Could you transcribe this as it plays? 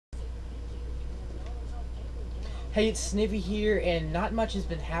Hey, it's Snivy here, and not much has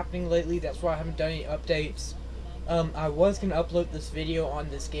been happening lately. That's why I haven't done any updates. I was gonna upload this video on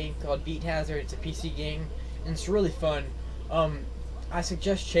this game called Beat Hazard. It's a PC game, and it's really fun. I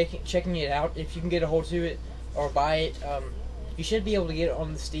suggest checking it out if you can get a hold to it or buy it. You should be able to get it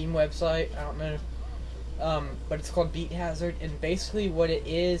on the Steam website. I don't know, but it's called Beat Hazard, and basically what it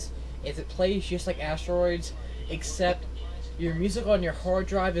is it plays just like Asteroids, except your music on your hard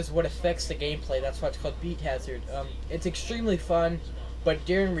drive is what affects the gameplay. That's why it's called Beat Hazard. It's extremely fun, but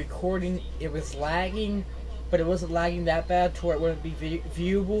during recording it was lagging, but it wasn't lagging that bad to where it wouldn't be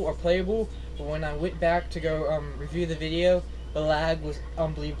viewable or playable. But when I went back to go review the video, the lag was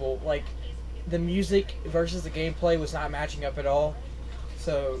unbelievable. Like, the music versus the gameplay was not matching up at all,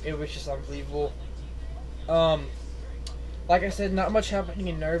 so it was just unbelievable. Like I said, not much happening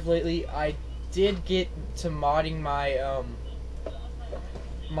in Nerve lately. I did get to modding my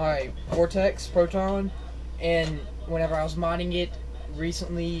my Vortex Proton, and whenever I was modding it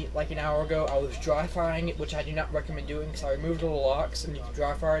recently, like an hour ago, I was dry firing it, which I do not recommend doing because I removed all the locks and you can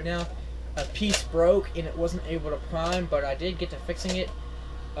dry fire it now. A piece broke and it wasn't able to prime, but I did get to fixing it.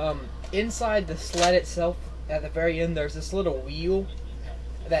 Inside the sled itself, at the very end, there's this little wheel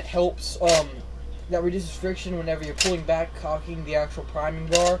that helps, that reduces friction whenever you're pulling back, cocking the actual priming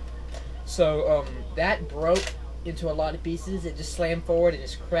bar. So, that broke into a lot of pieces. It just slammed forward and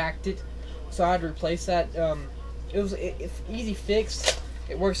just cracked it. So I had to replace that. It's easy fix.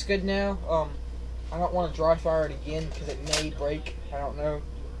 It works good now. I don't want to dry fire it again because it may break. I don't know.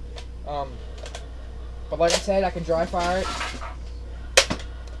 But like I said, I can dry fire it.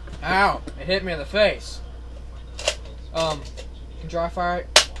 Ow! It hit me in the face. Can dry fire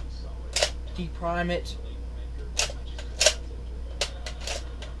it. Deprime it.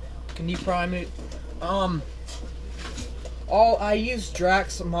 Can deprime it. I used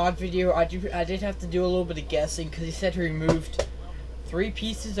Drax mod video. I did have to do a little bit of guessing because he said he removed 3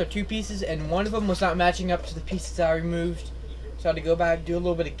 pieces or 2 pieces, and one of them was not matching up to the pieces I removed. So I had to go back, do a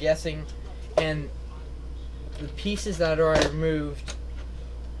little bit of guessing, and the pieces that I removed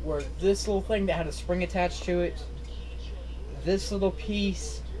were this little thing that had a spring attached to it, this little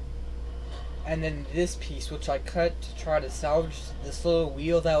piece, and then this piece, which I cut to try to salvage this little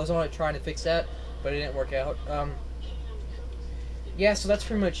wheel that was on it, trying to fix that, but it didn't work out. Yeah, so that's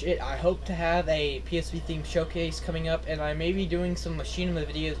pretty much it. I hope to have a PSV themed showcase coming up, and I may be doing some machinima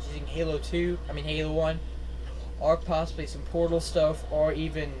videos using Halo 1, or possibly some Portal stuff, or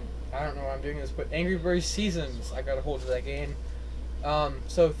even, I don't know why I'm doing this, but Angry Birds Seasons. I got a hold of that game.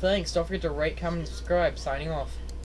 So thanks. Don't forget to rate, comment, and subscribe. Signing off.